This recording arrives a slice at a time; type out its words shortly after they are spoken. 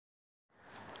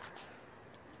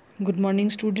Good morning,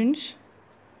 students.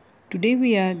 Today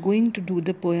we are going to do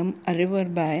the poem A River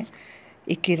by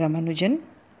A.K. Ramanujan.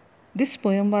 This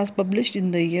poem was published in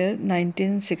the year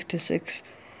 1966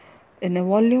 in a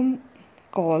volume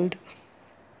called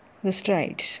The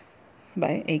Strides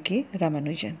by A.K.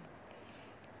 Ramanujan.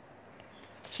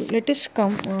 So let us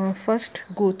first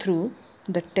go through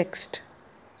the text.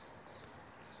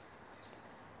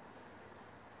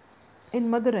 In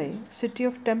Madurai, city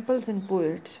of temples and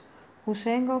poets, who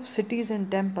sang of cities and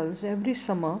temples, every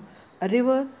summer a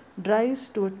river dries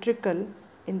to a trickle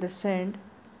in the sand,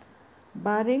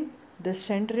 barring the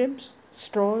sandribs,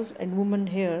 straws, and woman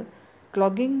hair,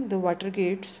 clogging the water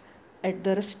gates at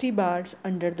the rusty bars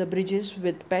under the bridges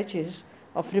with patches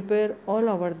of repair all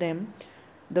over them,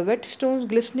 the wet stones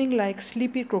glistening like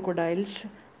sleepy crocodiles,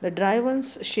 the dry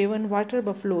ones shaven water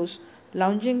buffaloes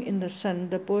lounging in the sun.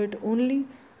 The poet only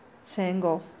sang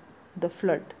of the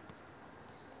flood.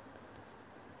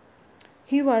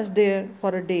 He was there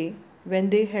for a day when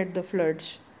they had the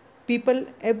floods. People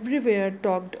everywhere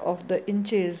talked of the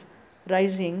inches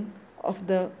rising, of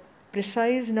the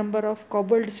precise number of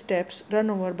cobbled steps run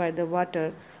over by the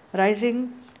water,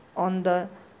 rising on the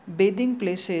bathing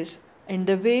places, and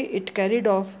the way it carried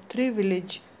off 3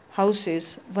 village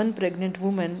houses, 1 pregnant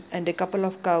woman, and a couple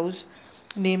of cows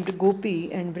named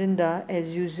Gopi and Vrinda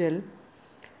as usual.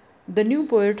 The new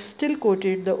poets still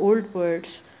quoted the old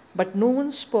poets, but no one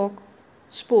spoke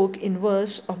in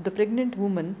verse of the pregnant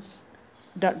woman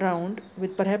drowned,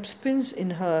 with perhaps twins in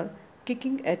her,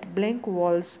 kicking at blank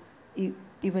walls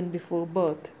even before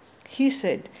birth. He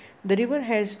said, "The river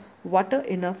has water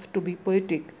enough to be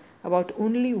poetic about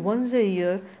only once a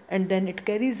year, and then it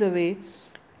carries away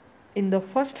in the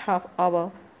first half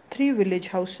hour 3 village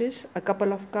houses, a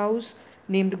couple of cows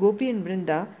named Gopi and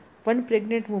Vrinda, 1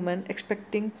 pregnant woman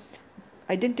expecting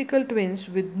identical twins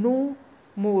with no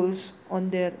moles on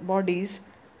their bodies,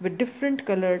 with different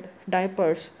colored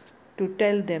diapers to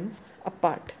tell them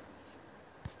apart."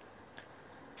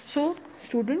 So,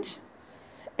 students,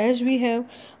 as we have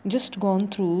just gone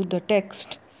through the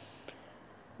text,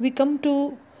 we come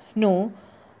to know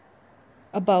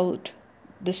about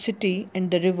the city and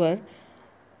the river.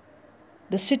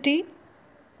 The city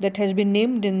that has been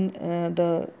named in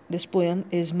this poem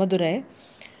is Madurai,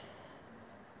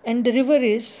 and the river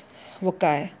is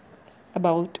Vakai,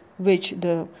 about which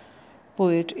the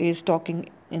poet is talking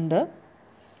in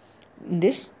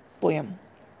this poem.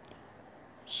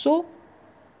 So,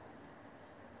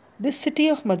 this city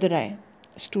of Madurai,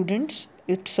 students,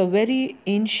 it's a very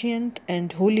ancient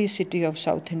and holy city of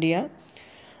South India,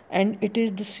 and it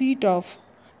is the seat of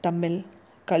Tamil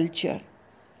culture.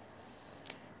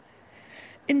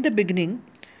 In the beginning,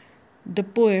 the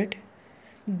poet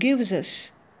gives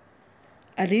us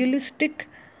a realistic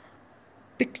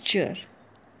picture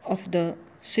of the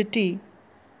city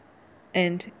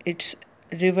and its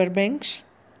riverbanks.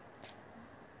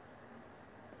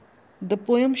 The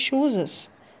poem shows us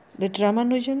that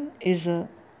Ramanujan is a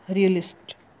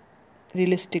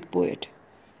realistic poet.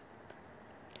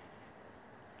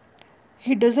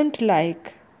 He doesn't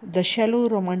like the shallow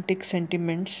romantic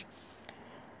sentiments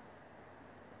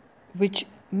which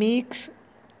makes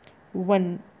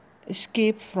one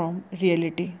escape from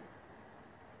reality.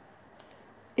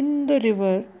 In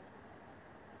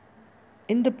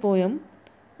the poem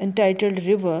entitled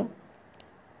River,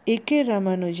 A.K.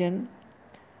 Ramanujan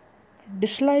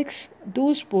dislikes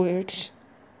those poets,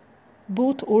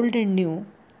 both old and new,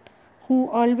 who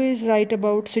always write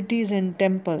about cities and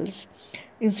temples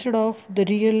instead of the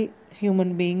real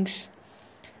human beings,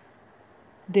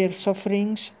 their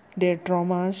sufferings, their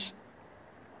traumas.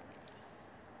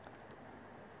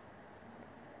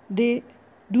 They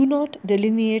do not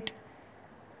delineate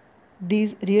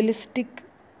these realistic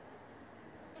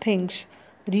things,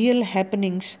 real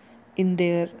happenings in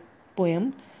their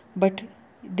poem, but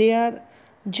they are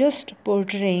just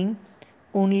portraying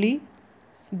only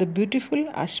the beautiful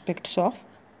aspects of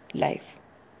life.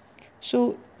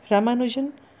 So,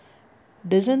 Ramanujan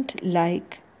doesn't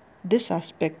like this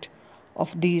aspect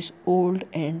of these old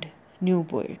and new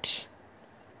poets.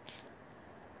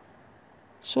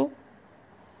 So,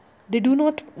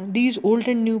 these old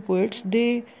and new poets,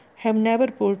 they have never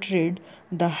portrayed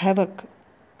the havoc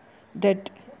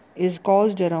that is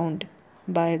caused around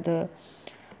by the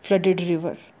flooded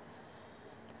river.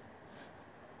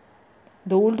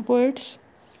 The old poets,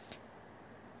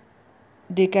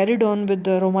 they carried on with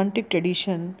the romantic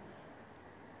tradition,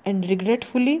 and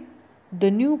regretfully, the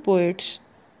new poets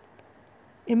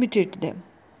imitate them.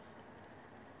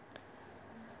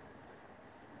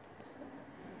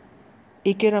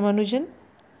 A.K. Ramanujan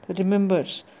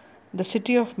remembers the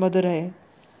city of Madurai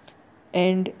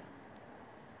and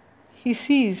he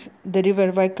sees the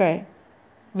river Viii,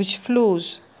 which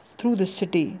flows through the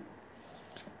city.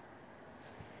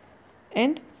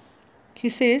 And he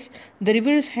says the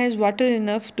river has water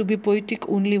enough to be poetic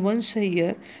only once a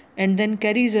year and then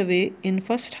carries away in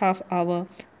first half hour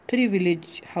 3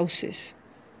 village houses.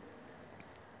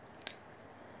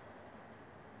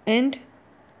 And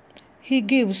he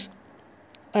gives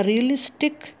a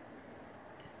realistic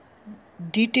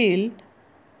detail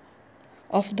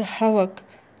of the havoc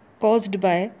caused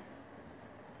by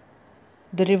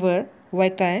the river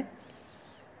Viii.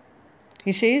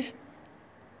 He says,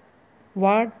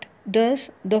 what does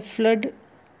the flood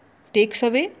takes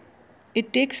away?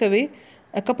 It takes away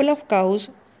a couple of cows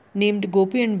named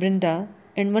Gopi and Brinda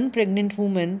and one pregnant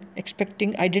woman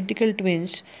expecting identical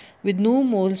twins with no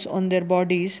moles on their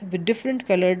bodies with different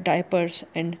colored diapers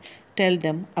and tell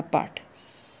them apart.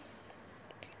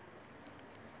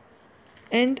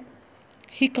 And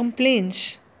he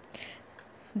complains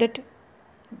that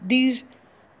these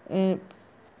uh,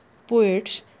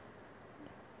 poets,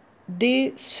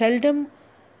 they seldom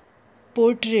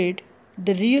portrayed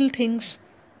the real things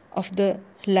of the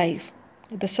life,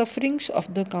 the sufferings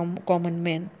of the common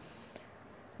man.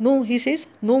 No, he says,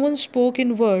 no one spoke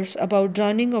in words about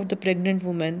drowning of the pregnant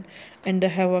woman and the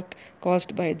havoc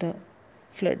caused by the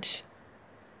floods.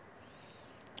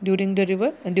 During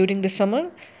the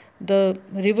summer, the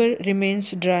river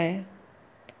remains dry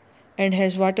and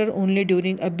has water only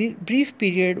during a brief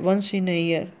period once in a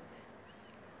year.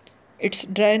 Its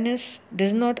dryness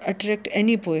does not attract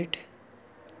any poet.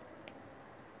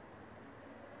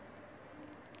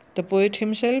 The poet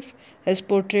himself has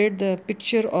portrayed the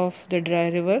picture of the dry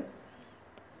river,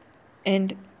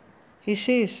 and he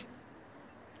says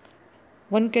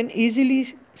one can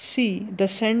easily see the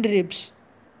sand ribs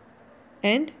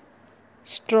and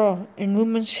straw and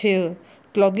women's hair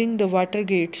clogging the water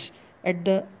gates at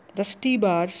the rusty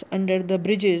bars under the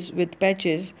bridges with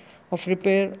patches of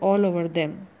repair all over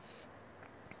them.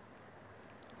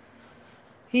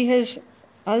 He has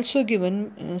also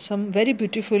given some very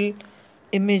beautiful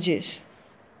images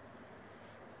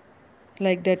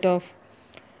like that of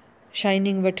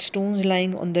shining wet stones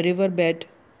lying on the river bed,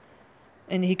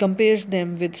 and he compares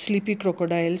them with sleepy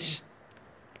crocodiles.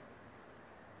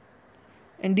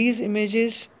 And these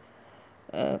images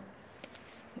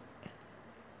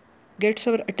gets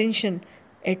our attention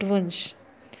at once.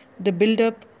 They build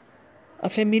up a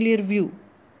familiar view.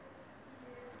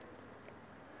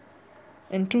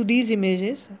 And through these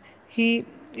images, he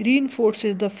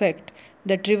reinforces the fact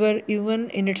that river, even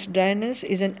in its dryness,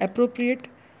 is an appropriate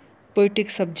poetic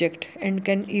subject and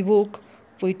can evoke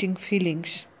poetic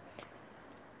feelings.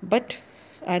 But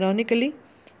ironically,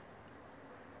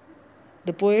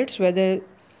 the poets, whether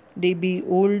they be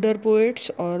older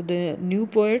poets or the new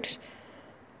poets,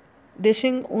 they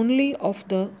sing only of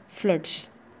the floods.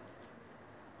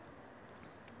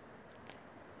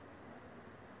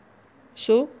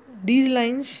 So these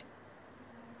lines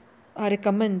are a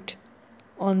comment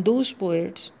on those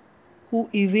poets who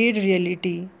evade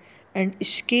reality and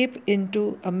escape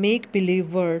into a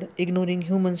make-believe world, ignoring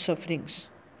human sufferings.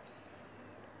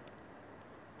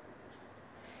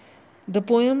 The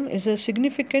poem is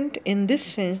significant in this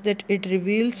sense that it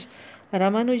reveals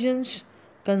Ramanujan's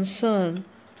concern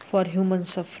for human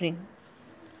suffering.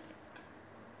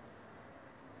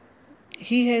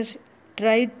 He has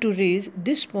tried to raise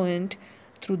this point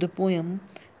through the poem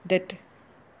that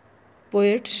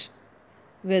poets,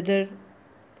 whether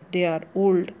they are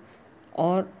old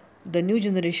or the new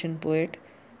generation poet,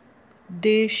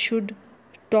 they should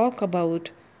talk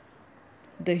about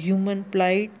the human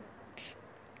plights,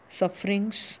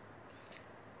 sufferings,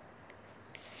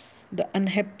 the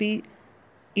unhappy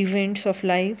events of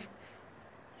life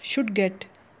should get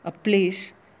a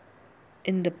place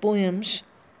in the poems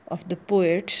of the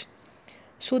poets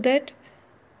so that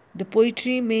the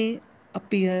poetry may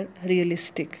appear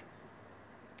realistic.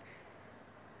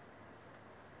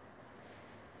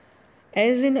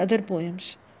 As in other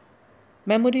poems,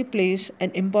 memory plays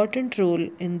an important role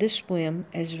in this poem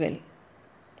as well.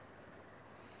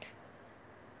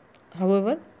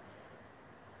 However,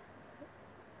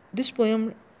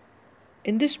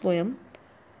 in this poem,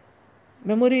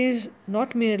 memory is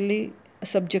not merely a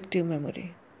subjective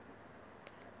memory.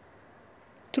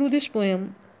 Through this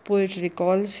poem, poet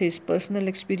recalls his personal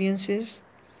experiences.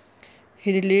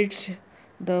 He relates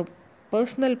the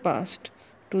personal past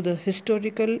to the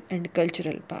historical and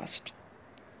cultural past.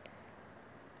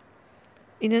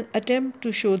 In an attempt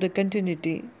to show the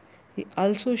continuity, he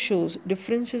also shows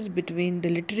differences between the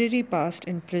literary past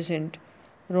and present,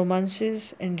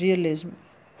 romances and realism,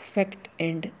 fact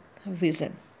and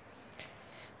vision.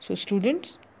 So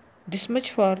students, This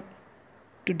much for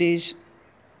today's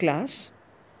class.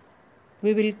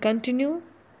 We will continue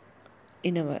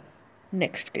in our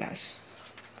next class.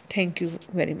 Thank you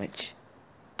very much.